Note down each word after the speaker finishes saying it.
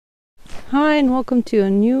Hi and welcome to a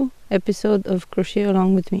new episode of Crochet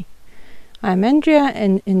Along with me. I'm Andrea,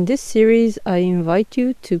 and in this series I invite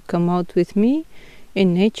you to come out with me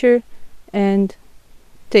in nature and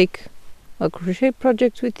take a crochet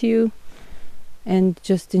project with you and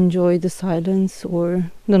just enjoy the silence or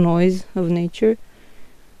the noise of nature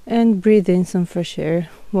and breathe in some fresh air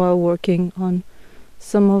while working on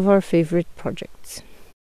some of our favorite projects.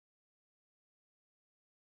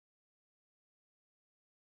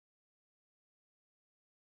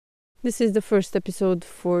 This is the first episode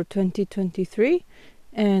for 2023,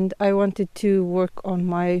 and I wanted to work on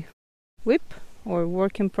my WIP or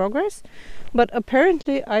work in progress, but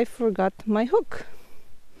apparently I forgot my hook.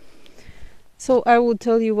 So I will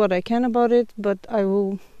tell you what I can about it, but I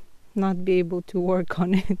will not be able to work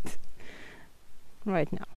on it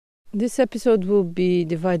right now. This episode will be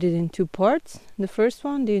divided in two parts. The first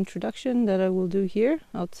one, the introduction that I will do here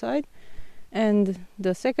outside, and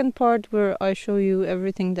the second part where I show you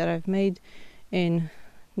everything that I've made in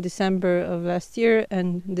December of last year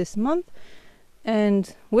and this month,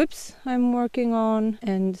 and WIPs I'm working on,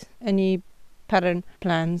 and any pattern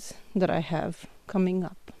plans that I have coming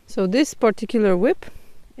up. So this particular WIP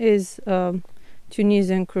is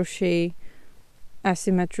Tunisian crochet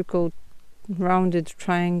asymmetrical rounded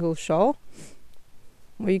triangle shawl,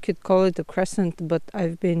 or you could call it a crescent, but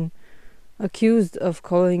I've been accused of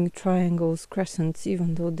calling triangles crescents,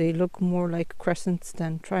 even though they look more like crescents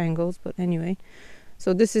than triangles. But anyway,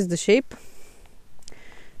 so this is the shape.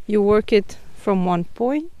 You work it from one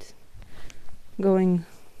point going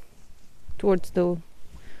towards the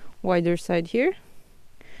wider side here,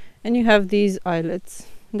 and you have these eyelets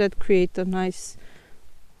that create a nice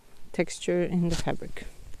texture in the fabric.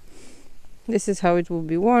 This is how it will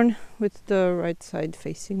be worn, with the right side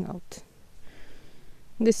facing out.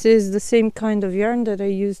 This is the same kind of yarn that I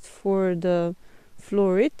used for the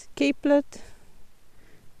floret capelet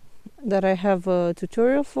that I have a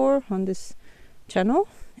tutorial for on this channel,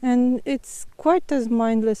 and it's quite as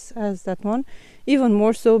mindless as that one, even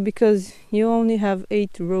more so because you only have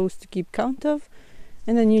 8 rows to keep count of,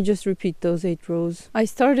 and then you just repeat those 8 rows. I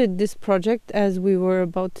started this project as we were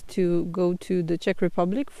about to go to the Czech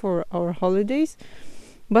Republic for our holidays,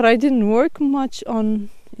 but I didn't work much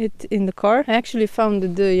on it in the car. I actually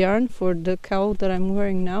found the yarn for the cowl that I'm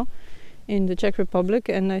wearing now in the Czech Republic,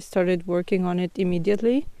 and I started working on it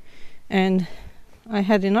immediately, and I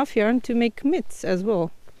had enough yarn to make mitts as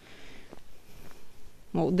well.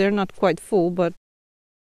 Well, they're not quite full, but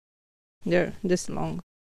they're this long.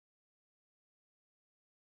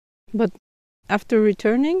 But after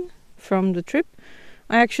returning from the trip,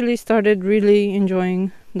 I actually started really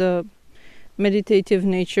enjoying the meditative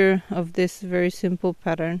nature of this very simple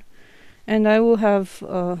pattern, and I will have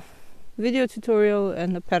a video tutorial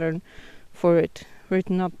and a pattern for it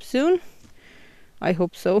written up soon. I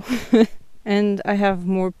hope so. And I have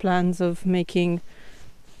more plans of making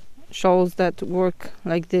shawls that work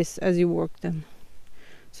like this as you work them.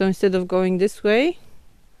 So instead of going this way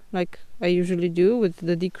like I usually do with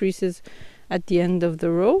the decreases at the end of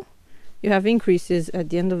the row, you have increases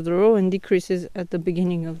at the end of the row and decreases at the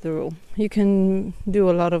beginning of the row. You can do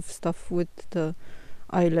a lot of stuff with the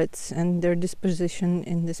eyelets and their disposition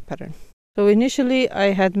in this pattern. So initially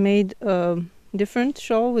I had made a different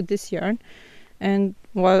shawl with this yarn, and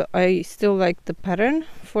while I still like the pattern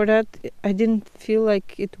for that, I didn't feel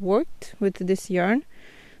like it worked with this yarn.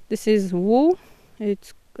 This is wool.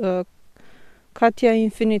 It's Katia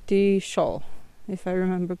Infinity Shawl, if I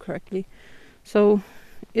remember correctly. So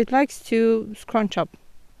it likes to scrunch up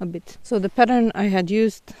a bit. So the pattern I had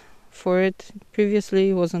used for it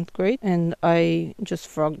previously wasn't great, and I just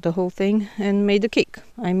frogged the whole thing and made a cake.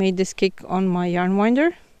 I made this cake on my yarn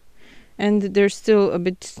winder, and there's still a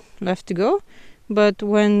bit left to go, but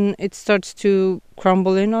when it starts to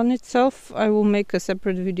crumble in on itself, I will make a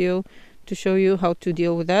separate video to show you how to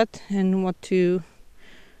deal with that and what to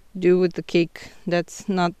do with the cake that's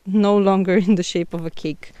no longer in the shape of a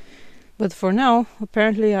cake. But for now,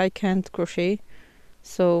 apparently I can't crochet,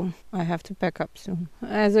 so I have to pack up soon.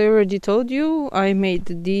 As I already told you, I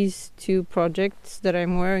made these two projects that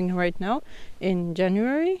I'm wearing right now in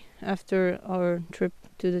January after our trip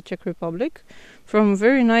to the Czech Republic from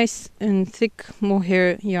very nice and thick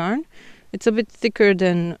mohair yarn. It's a bit thicker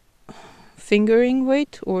than fingering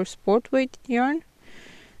weight or sport weight yarn,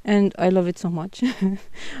 and I love it so much.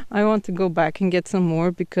 I want to go back and get some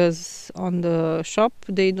more because on the shop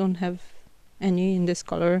they don't have any in this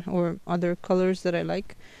color or other colors that I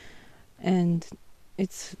like, and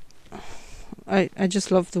it's I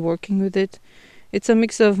just love the working with it. It's a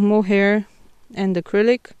mix of mohair and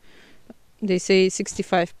acrylic. they say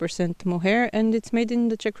 65% mohair, and it's made in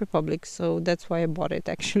the Czech Republic, so that's why I bought it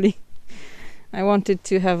actually. I wanted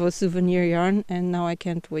to have a souvenir yarn, and now I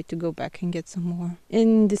can't wait to go back and get some more.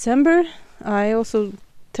 In December, I also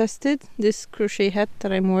tested this crochet hat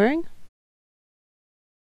that I'm wearing.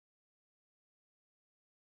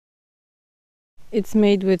 It's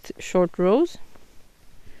made with short rows,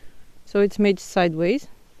 so it's made sideways.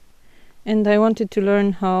 And I wanted to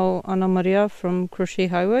learn how Anna Maria from Crochet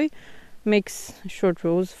Highway makes short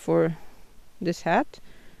rows for this hat,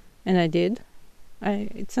 and I did.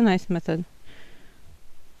 It's a nice method.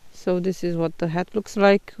 So this is what the hat looks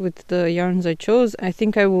like with the yarns I chose. I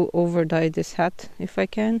think I will over dye this hat if I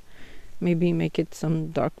can. Maybe make it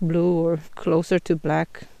some dark blue or closer to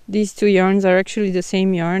black. These two yarns are actually the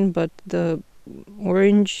same yarn, but the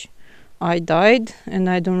orange I dyed, and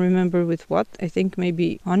I don't remember with what. I think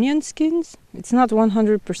maybe onion skins. It's not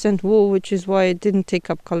 100% wool, which is why it didn't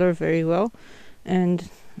take up color very well.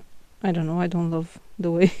 And I don't know, I don't love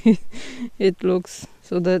the way it looks.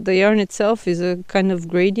 So the yarn itself is a kind of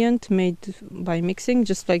gradient made by mixing,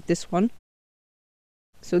 just like this one.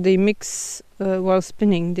 So they mix, while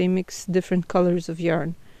spinning, they mix different colors of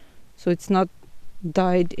yarn. So it's not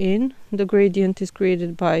dyed in. The gradient is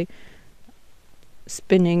created by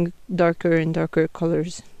spinning darker and darker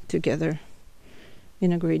colors together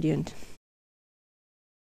in a gradient.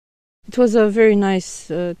 It was a very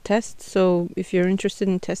nice test, so if you're interested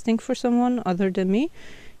in testing for someone other than me,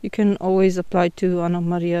 you can always apply to Anna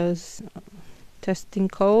Maria's testing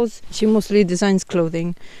calls. She mostly designs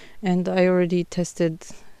clothing, and I already tested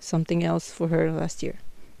something else for her last year.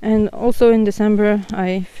 And also in December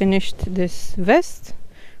I finished this vest,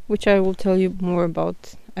 which I will tell you more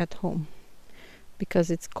about at home, because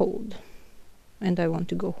it's cold and I want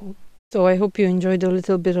to go home. So I hope you enjoyed a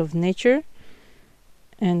little bit of nature,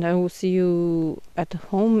 and I will see you at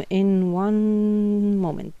home in one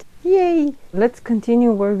moment. Yay! Let's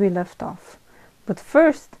continue where we left off. But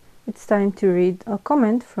first, it's time to read a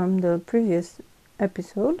comment from the previous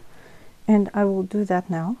episode, and I will do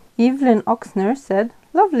that now. Evelyn Oxner said,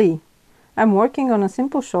 "Lovely! I'm working on a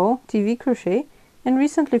simple shawl, TV crochet, and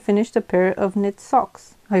recently finished a pair of knit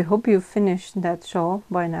socks. I hope you've finished that shawl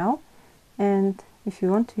by now, and if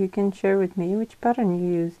you want to, you can share with me which pattern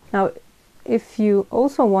you use." Now, if you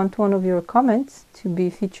also want one of your comments to be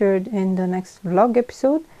featured in the next vlog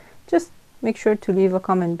episode, just make sure to leave a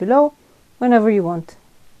comment below whenever you want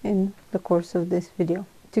in the course of this video.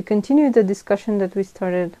 To continue the discussion that we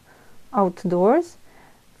started outdoors,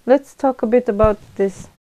 let's talk a bit about this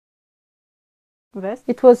vest.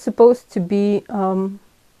 It was supposed to be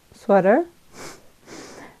sweater,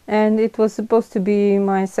 and it was supposed to be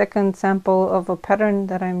my second sample of a pattern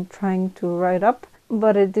that I'm trying to write up,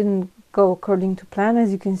 but it didn't go according to plan.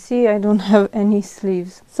 As you can see, I don't have any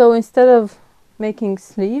sleeves. So instead of making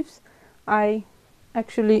sleeves, I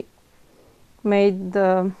actually made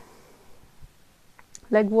the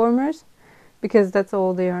leg warmers, because that's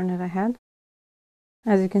all the yarn that I had.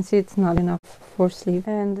 As you can see, it's not enough for sleeve.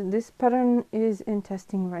 And this pattern is in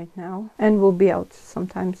testing right now and will be out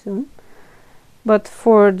sometime soon. But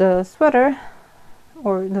for the sweater,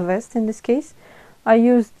 or the vest in this case, I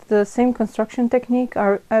used the same construction technique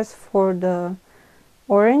as for the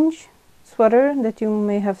orange sweater that you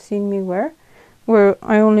may have seen me wear, where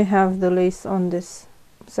I only have the lace on this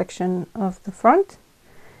section of the front,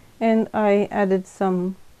 and I added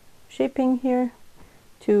some shaping here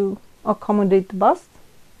to accommodate the bust,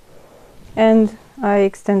 and I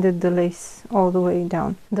extended the lace all the way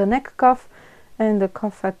down. The neck cuff and the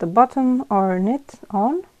cuff at the bottom are knit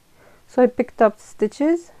on, so I picked up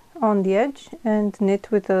stitches on the edge and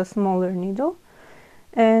knit with a smaller needle,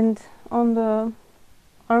 and on the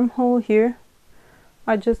armhole here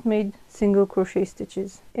I just made single crochet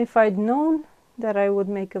stitches. If I'd known that I would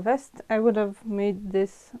make a vest, I would have made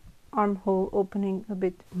this armhole opening a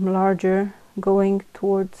bit larger, going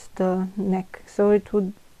towards the neck, so it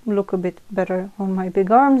would look a bit better on my big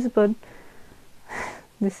arms, but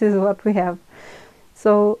this is what we have.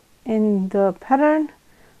 So in the pattern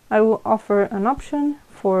I will offer an option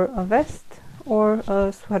for a vest or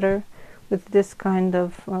a sweater with this kind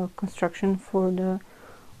of construction for the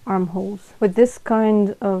armholes. With this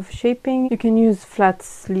kind of shaping you can use flat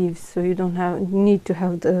sleeves, so you don't need to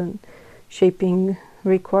have the shaping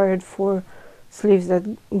required for sleeves that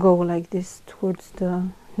go like this towards the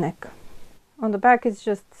neck. On the back it's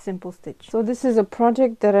just simple stitch. So this is a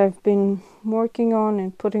project that I've been working on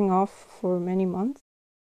and putting off for many months,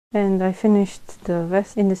 and I finished the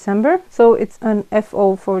vest in December, so it's an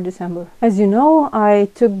FO for December. As you know, I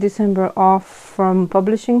took December off from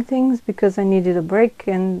publishing things because I needed a break,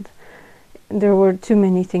 and there were too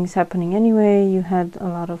many things happening anyway. You had a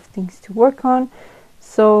lot of things to work on.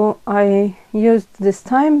 So I used this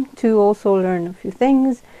time to also learn a few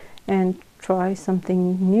things and try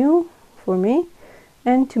something new for me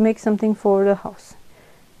and to make something for the house.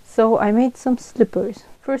 So I made some slippers.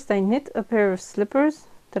 First I knit a pair of slippers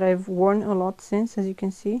that I've worn a lot since, as you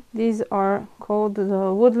can see. These are called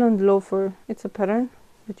the Woodland Loafer. It's a pattern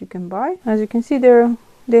that you can buy. As you can see there,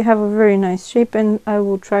 they have a very nice shape, and I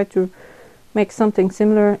will try to make something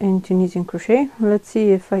similar in Tunisian crochet. Let's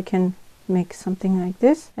see if I can make something like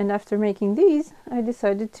this. And after making these, I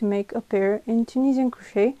decided to make a pair in Tunisian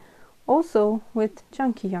crochet, also with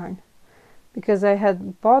chunky yarn, because I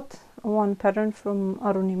had bought one pattern from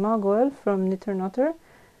Marigold from Knitter Knotter,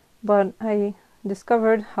 but I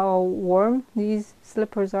discovered how warm these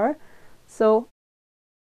slippers are, so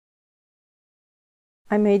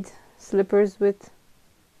I made slippers with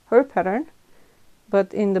her pattern,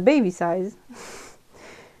 but in the baby size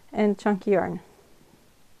and chunky yarn.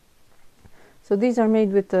 So these are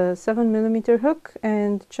made with a 7mm hook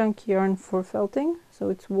and chunky yarn for felting, so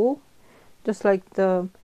it's wool, just like the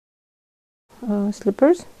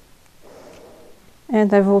slippers.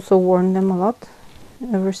 And I've also worn them a lot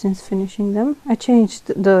ever since finishing them. I changed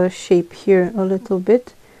the shape here a little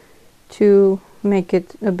bit to make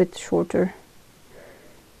it a bit shorter.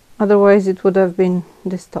 Otherwise it would have been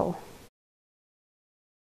this tall.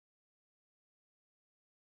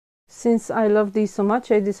 Since I love these so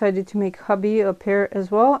much, I decided to make hubby a pair as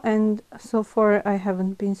well, and so far I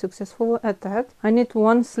haven't been successful at that. I knit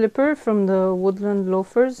one slipper from the Woodland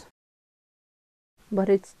Loafers, but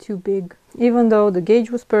it's too big. Even though the gauge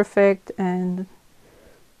was perfect and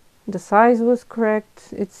the size was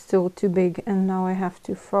correct, it's still too big, and now I have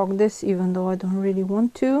to frog this, even though I don't really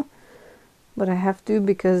want to, but I have to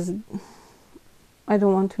because I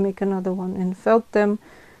don't want to make another one and felt them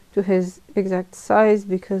to his exact size,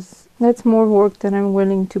 because that's more work than I'm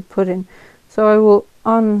willing to put in. So I will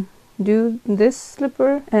undo this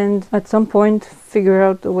slipper and at some point figure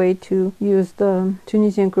out a way to use the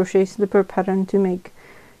Tunisian crochet slipper pattern to make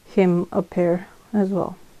him a pair as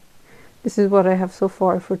well. This is what I have so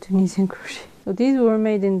far for Tunisian crochet. So these were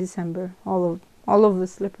made in December, all of the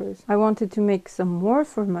slippers. I wanted to make some more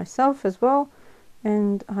for myself as well,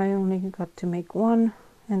 and I only got to make one,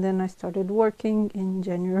 and then I started working in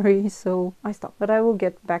January, so I stopped. But I will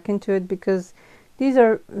get back into it because these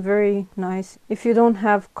are very nice if you don't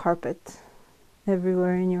have carpet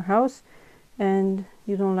everywhere in your house and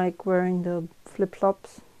you don't like wearing the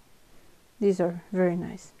flip-flops. These are very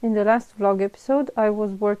nice. In the last vlog episode, I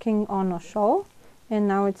was working on a shawl, and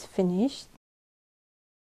now it's finished.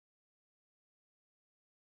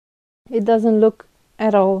 It doesn't look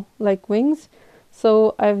at all like wings,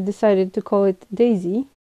 so I've decided to call it Daisy.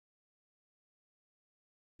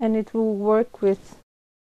 And it will work with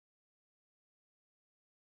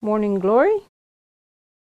Morning Glory,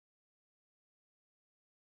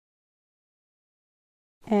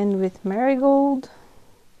 and with Marigold,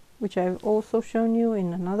 which I've also shown you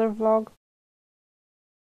in another vlog.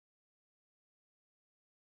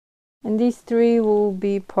 And these three will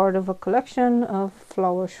be part of a collection of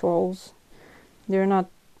flower shawls. They're not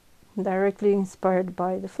directly inspired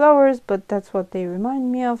by the flowers, but that's what they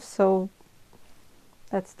remind me of, so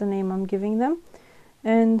that's the name I'm giving them.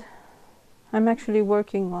 And I'm actually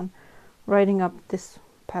working on writing up this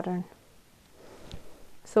pattern,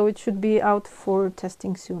 so it should be out for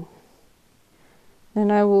testing soon.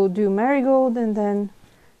 Then I will do Marigold and then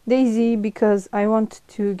Daisy, because I want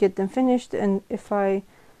to get them finished, and if I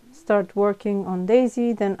start working on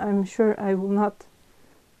Daisy, then I'm sure I will not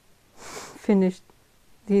finish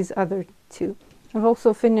these other two. I've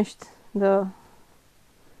also finished the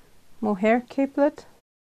mohair capelet.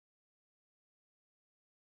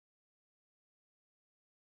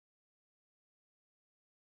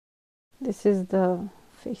 This is the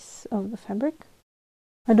face of the fabric.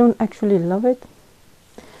 I don't actually love it,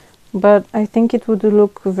 but I think it would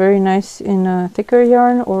look very nice in a thicker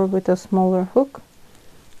yarn or with a smaller hook,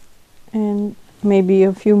 and maybe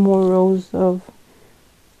a few more rows of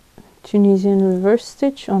Tunisian reverse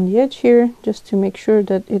stitch on the edge here, just to make sure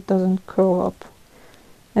that it doesn't curl up,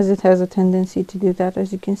 as it has a tendency to do that,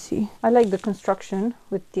 as you can see. I like the construction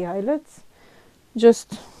with the eyelets,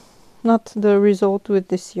 just not the result with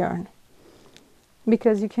this yarn,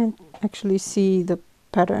 because you can't actually see the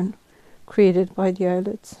pattern created by the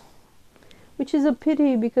eyelets, which is a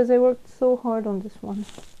pity because I worked so hard on this one.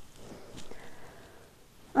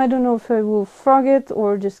 I don't know if I will frog it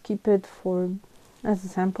or just keep it for as a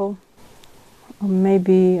sample, or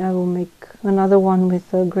maybe I will make another one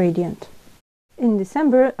with a gradient. In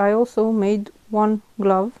December I also made one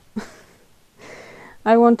glove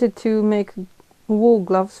I wanted to make wool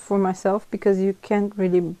gloves for myself because you can't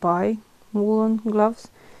really buy woolen gloves,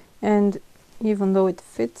 and even though it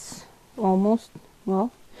fits almost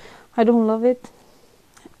well, I don't love it.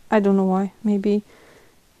 I don't know why. Maybe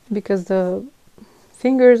because the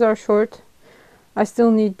fingers are short. I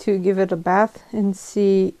still need to give it a bath and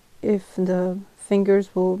see if the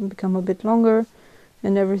fingers will become a bit longer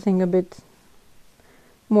and everything a bit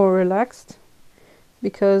more relaxed,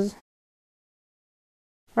 because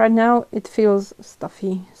right now it feels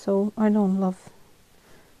stuffy, so I don't love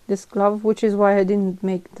this glove, which is why I didn't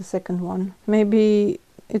make the second one. Maybe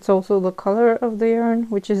it's also the color of the yarn,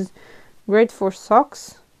 which is great for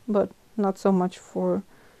socks but not so much for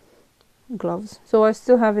gloves. So I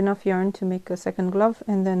still have enough yarn to make a second glove,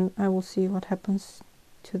 and then I will see what happens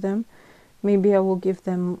to them. Maybe I will give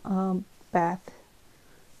them a bath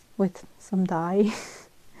with some dye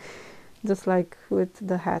just like with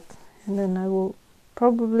the hat, and then I will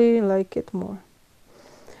probably like it more.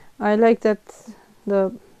 I like that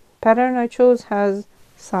the pattern I chose has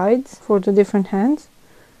sides for the different hands,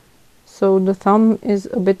 so the thumb is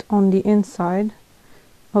a bit on the inside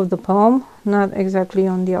of the palm, not exactly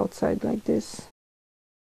on the outside like this,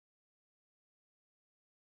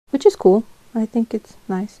 which is cool. I think it's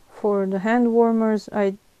nice. For the hand warmers,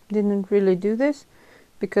 I didn't really do this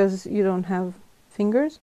because you don't have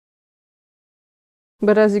fingers,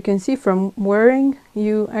 but as you can see from wearing,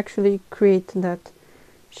 you actually create that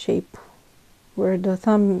shape where the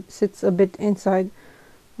thumb sits a bit inside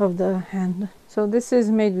of the hand. So this is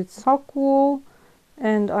made with sock wool,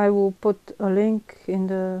 and I will put a link in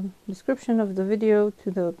the description of the video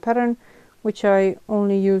to the pattern, which I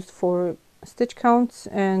only used for stitch counts,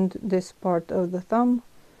 and this part of the thumb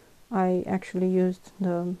I actually used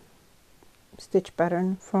the stitch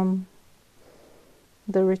pattern from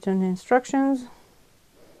the written instructions.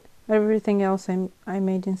 Everything else I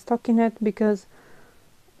made in stockinette because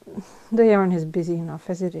the yarn is busy enough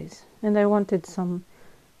as it is, and I wanted some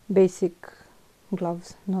basic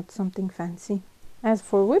gloves, not something fancy. As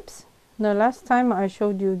for WIPs, the last time I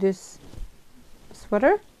showed you this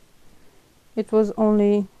sweater, it was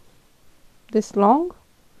only this long.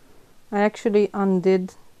 I actually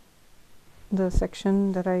undid the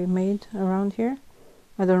section that I made around here.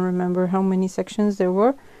 I don't remember how many sections there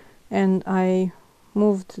were, and I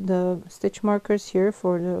moved the stitch markers here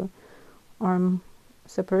for the arm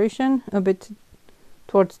separation a bit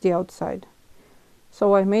towards the outside.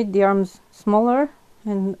 So I made the arms smaller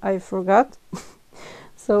and I forgot.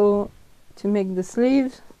 So to make the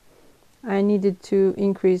sleeves, I needed to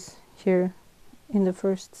increase here in the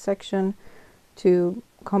first section to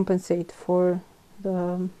compensate for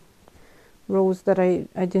the rows that I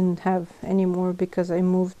didn't have anymore, because I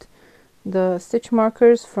moved the stitch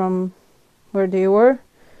markers from where they were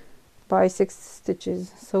by 6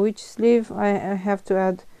 stitches. So each sleeve I have to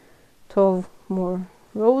add 12 more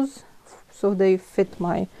rows so they fit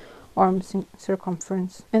my arm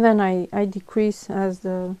circumference, and then I decrease as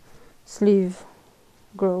the sleeve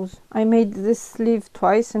grows. I made this sleeve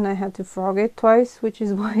twice and I had to frog it twice, which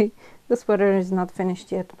is why the sweater is not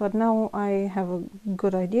finished yet, but now I have a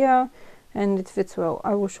good idea and it fits well.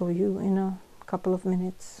 I will show you in a couple of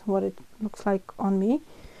minutes what it looks like on me.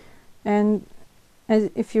 And as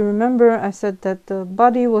if you remember, I said that the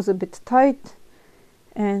body was a bit tight,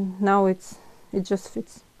 and now it just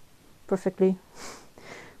fits perfectly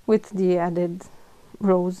with the added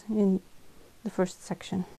rows in the first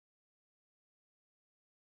section.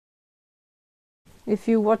 If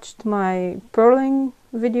you watched my purling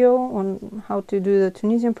video on how to do the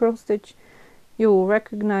Tunisian purl stitch, you will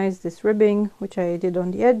recognize this ribbing, which I did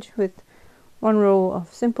on the edge with 1 row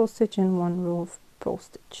of simple stitch and 1 row of purl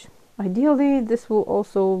stitch. Ideally, this will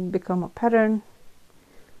also become a pattern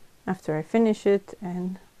after I finish it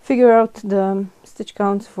and figure out the stitch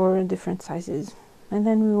counts for different sizes, and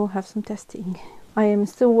then we will have some testing. I am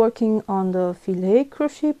still working on the filet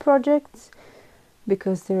crochet projects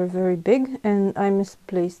because they're very big and I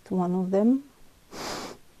misplaced one of them.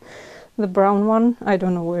 The brown one, I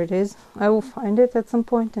don't know where it is. I will find it at some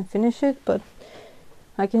point and finish it, but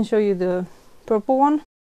I can show you the purple one.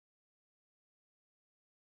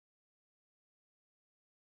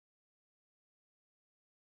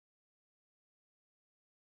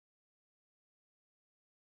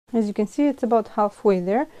 As you can see, it's about halfway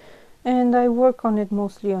there, and I work on it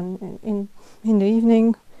mostly in the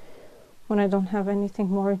evening when I don't have anything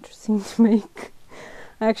more interesting to make.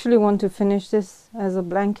 I actually want to finish this as a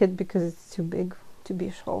blanket because it's too big to be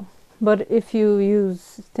a shawl. But if you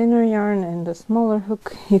use thinner yarn and a smaller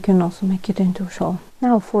hook, you can also make it into a shawl.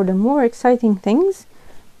 Now for the more exciting things,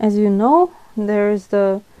 as you know, there's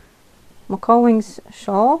the macaw wings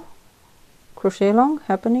shawl crochet along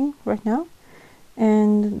happening right now,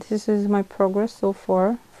 and this is my progress so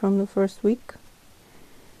far from the first week.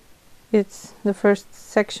 It's the first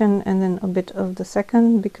section and then a bit of the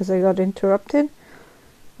second because I got interrupted,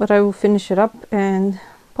 but I will finish it up and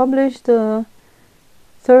publish the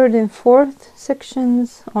third and fourth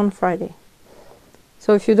sections on Friday.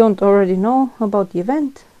 So if you don't already know about the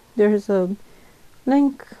event, there's a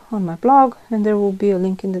link on my blog, and there will be a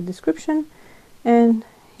link in the description, and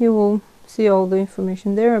you will see all the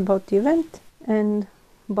information there about the event. And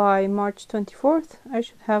by March 24th I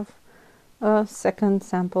should have a second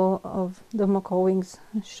sample of the macaw wings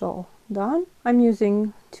shawl done. I'm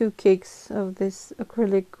using 2 cakes of this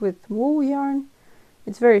acrylic with wool yarn.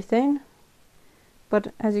 It's very thin,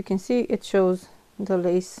 but as you can see it shows the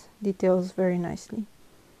lace details very nicely.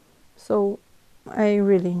 So I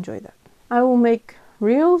really enjoy that. I will make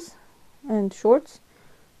reels and shorts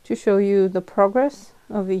to show you the progress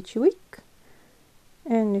of each week,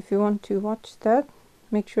 and if you want to watch that,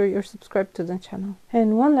 make sure you're subscribed to the channel.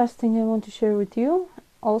 And one last thing I want to share with you,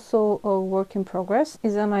 also a work in progress,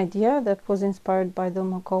 is an idea that was inspired by the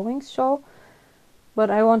macaw wings shawl, but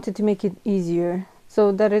I wanted to make it easier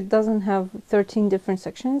so that it doesn't have 13 different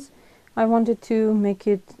sections. I wanted to make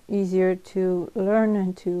it easier to learn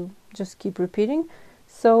and to just keep repeating.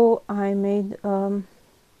 So I made a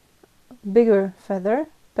bigger feather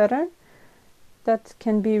pattern that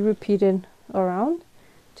can be repeated around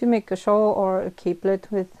to make a shawl or a capelet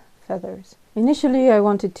with feathers. Initially I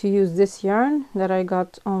wanted to use this yarn that I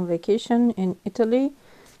got on vacation in Italy,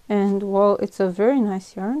 and while it's a very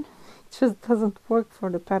nice yarn, it just doesn't work for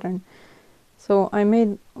the pattern. So I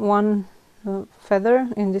made one feather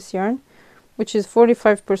in this yarn, which is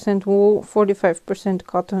 45% wool, 45%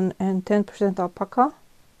 cotton, and 10% alpaca,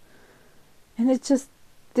 and it just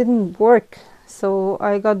didn't work. So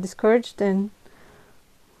I got discouraged and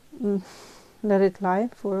let it lie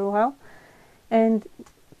for a while. And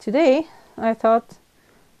today I thought,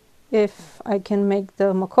 if I can make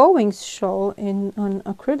the macaw wings shawl in an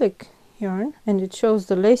acrylic yarn and it shows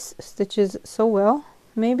the lace stitches so well,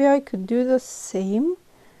 maybe I could do the same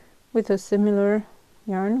with a similar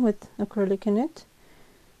yarn with acrylic in it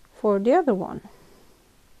for the other one.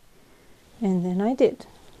 And then I did,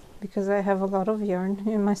 because I have a lot of yarn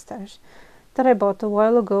in my stash that I bought a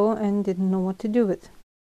while ago and didn't know what to do with.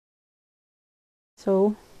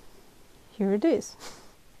 So here it is.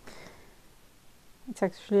 It's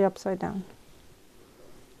actually upside down.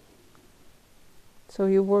 So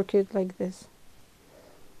you work it like this.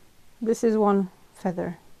 This is one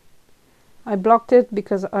feather. I blocked it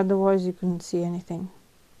because otherwise you couldn't see anything.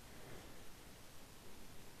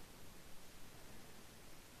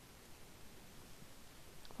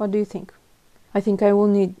 What do you think? I think I will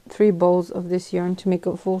need 3 balls of this yarn to make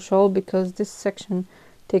a full shawl, because this section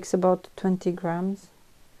takes about 20 grams,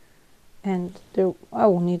 and I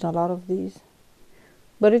will need a lot of these.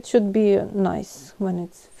 But it should be nice when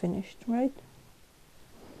it's finished, right?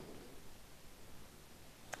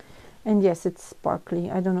 And yes, it's sparkly.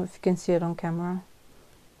 I don't know if you can see it on camera.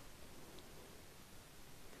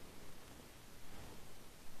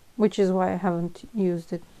 Which is why I haven't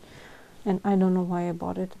used it. And I don't know why I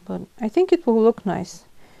bought it, but I think it will look nice.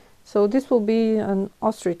 So this will be an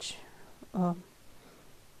ostrich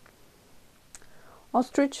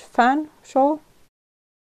fan shawl,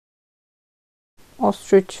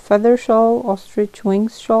 ostrich feather shawl, ostrich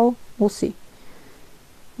wings shawl. We'll see.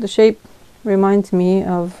 The shape reminds me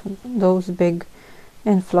of those big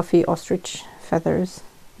and fluffy ostrich feathers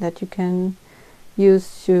that you can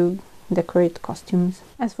use to decorate costumes.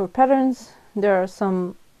 As for patterns, there are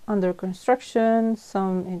some under construction,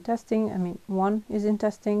 some in testing. I mean, one is in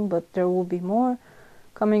testing, but there will be more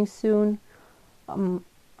coming soon.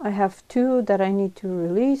 I have 2 that I need to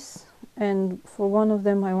release, and for one of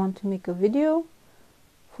them I want to make a video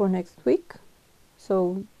for next week.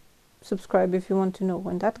 So subscribe if you want to know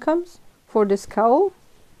when that comes. For this cowl,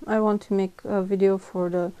 I want to make a video for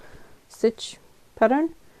the stitch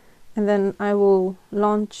pattern, and then I will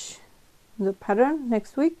launch the pattern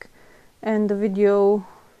next week and the video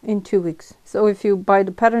in 2 weeks. So if you buy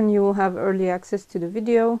the pattern, you will have early access to the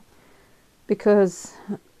video, because,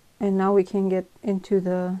 and now we can get into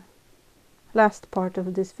the last part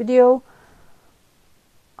of this video,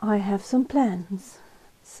 I have some plans.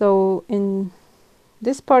 So in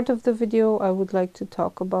this part of the video I would like to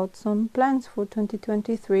talk about some plans for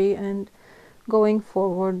 2023 and going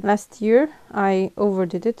forward. Last year I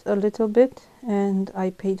overdid it a little bit and I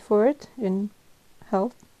paid for it in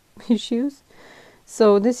health issues.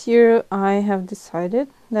 So this year I have decided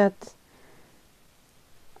that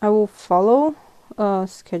I will follow a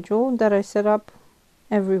schedule that I set up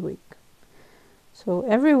every week. So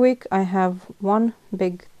every week I have one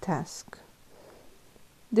big task.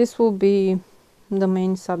 This will be the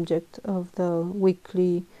main subject of the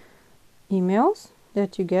weekly emails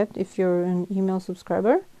that you get if you're an email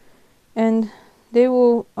subscriber, and they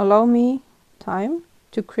will allow me time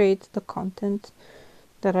to create the content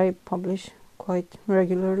that I publish quite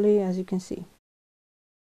regularly, as you can see.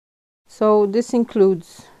 So this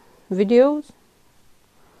includes videos,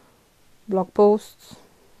 blog posts,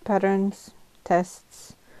 patterns,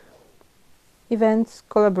 tests, events,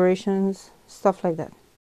 collaborations, stuff like that.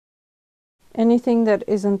 Anything that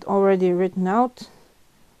isn't already written out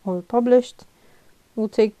or published will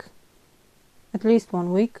take at least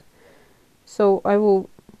 1 week. So I will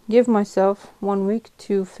give myself 1 week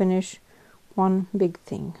to finish one big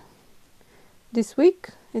thing. This week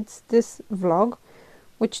it's this vlog,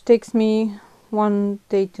 which takes me 1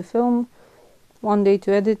 day to film, 1 day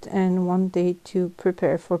to edit, and 1 day to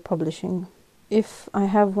prepare for publishing. If I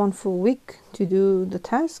have 1 full week to do the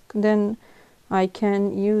task, then I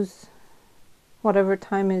can use whatever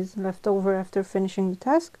time is left over after finishing the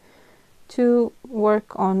task to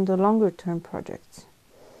work on the longer term projects.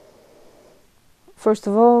 First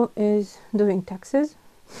of all is doing taxes.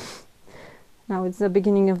 Now it's the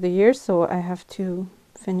beginning of the year, so I have to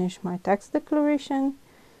finish my tax declaration.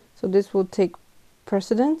 So this will take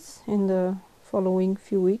precedence in the following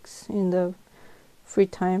few weeks in the free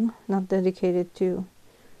time not dedicated to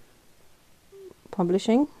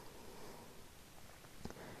publishing.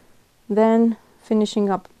 Then finishing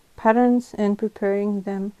up patterns and preparing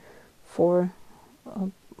them for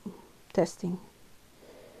testing.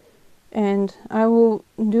 And I will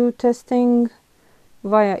do testing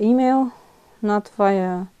via email, not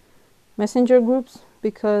via messenger groups,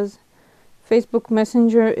 because Facebook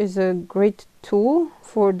Messenger is a great tool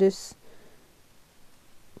for this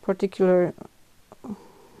particular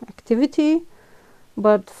activity,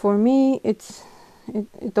 but for me it's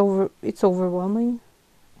overwhelming.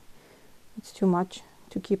 It's too much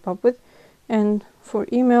to keep up with. And for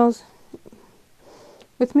emails,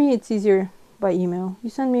 with me it's easier by email. You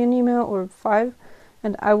send me an email or 5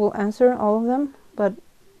 and I will answer all of them, but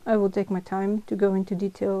I will take my time to go into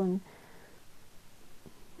detail, and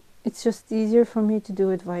it's just easier for me to do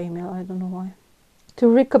it via email. I don't know why. To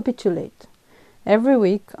recapitulate, every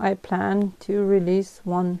week I plan to release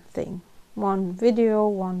one thing, one video,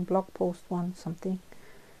 one blog post, one something,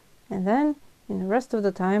 and then in the rest of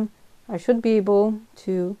the time I should be able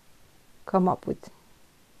to come up with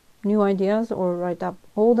new ideas or write up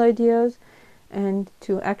old ideas, and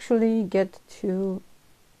to actually get to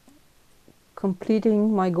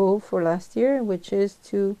completing my goal for last year, which is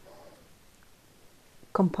to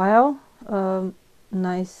compile a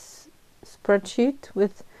nice spreadsheet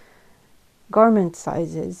with garment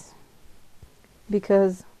sizes,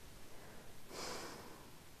 because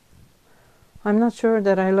I'm not sure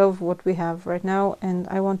that I love what we have right now, and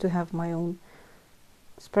I want to have my own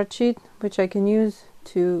spreadsheet which I can use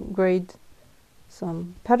to grade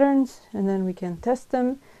some patterns, and then we can test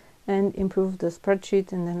them and improve the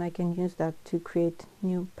spreadsheet, and then I can use that to create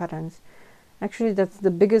new patterns. Actually, that's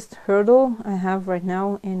the biggest hurdle I have right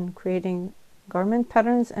now in creating garment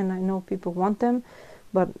patterns, and I know people want them,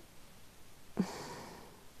 but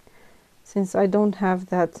since I don't have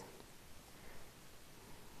that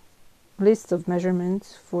list of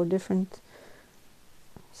measurements for different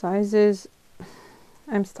sizes,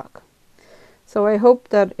 I'm stuck. So I hope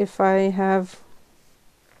that if I have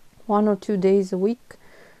 1 or 2 days a week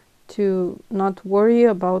to not worry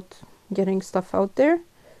about getting stuff out there,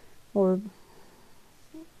 or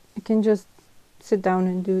I can just sit down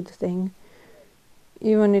and do the thing,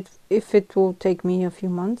 even if it will take me a few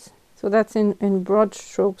months. So that's in broad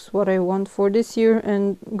strokes what I want for this year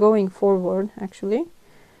and going forward, actually.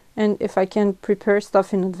 And if I can prepare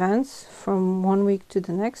stuff in advance from 1 week to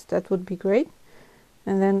the next, that would be great.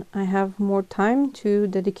 And then I have more time to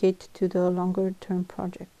dedicate to the longer term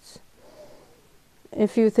projects.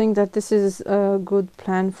 If you think that this is a good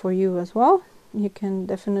plan for you as well, you can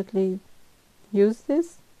definitely use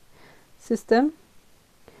this system,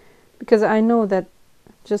 because I know that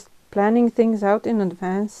just planning things out in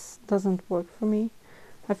advance doesn't work for me.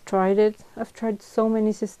 I've tried it. I've tried so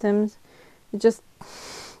many systems.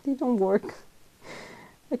 They don't work.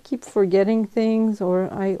 I keep forgetting things, or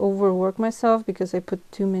I overwork myself because I put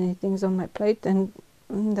too many things on my plate, and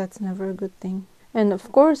that's never a good thing. And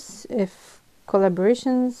of course, if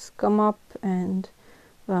collaborations come up and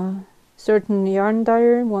certain yarn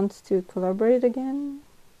dyer wants to collaborate again,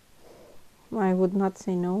 I would not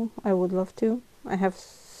say no. I would love to. I have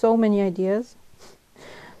so many ideas.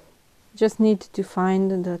 Just need to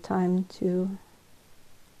find the time to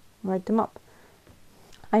write them up.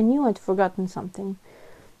 I knew I'd forgotten something,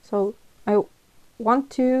 so I want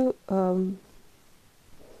to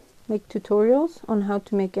make tutorials on how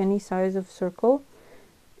to make any size of circle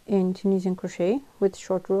in Tunisian crochet with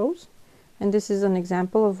short rows, and this is an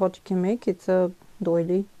example of what you can make. It's a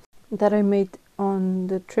doily that I made on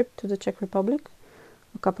the trip to the Czech Republic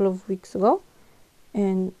a couple of weeks ago,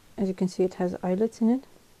 and as you can see it has eyelets in it,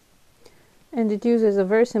 and it uses a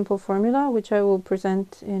very simple formula which I will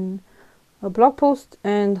present in a blog post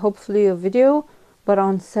and hopefully a video, but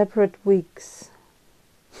on separate weeks.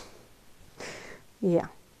 Yeah,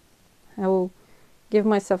 I will give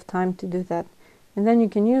myself time to do that, and then you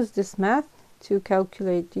can use this math to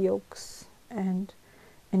calculate yokes and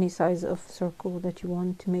any size of circle that you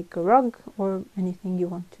want to make a rug or anything you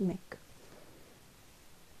want to make.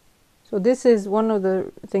 So this is one of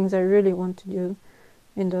the things I really want to do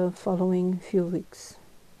in the following few weeks.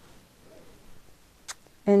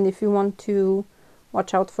 And if you want to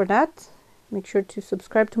watch out for that, make sure to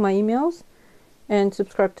subscribe to my emails and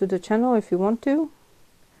subscribe to the channel if you want to.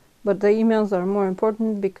 But the emails are more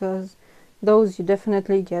important because those you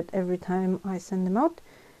definitely get every time I send them out,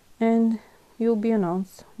 and you'll be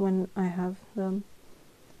announced when I have the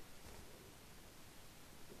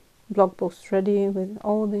blog post ready with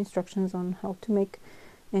all the instructions on how to make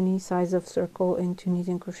any size of circle in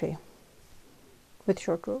Tunisian crochet with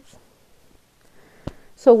short rows.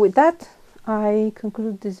 So with that, I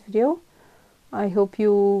conclude this video. I hope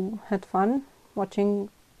you had fun watching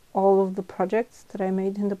all of the projects that I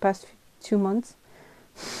made in the past 2 months.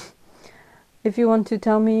 If you want to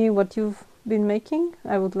tell me what you've been making,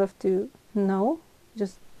 I would love to know.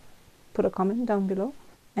 Just put a comment down below.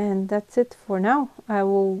 And that's it for now. I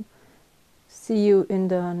will see you in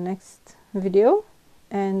the next video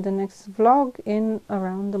and the next vlog in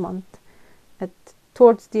around a month,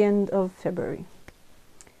 towards the end of February.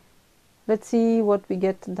 Let's see what we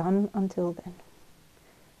get done until then.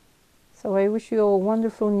 So I wish you a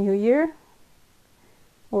wonderful new year,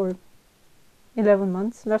 or 11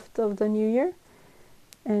 months left of the new year,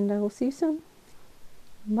 and I will see you soon.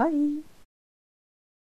 Bye!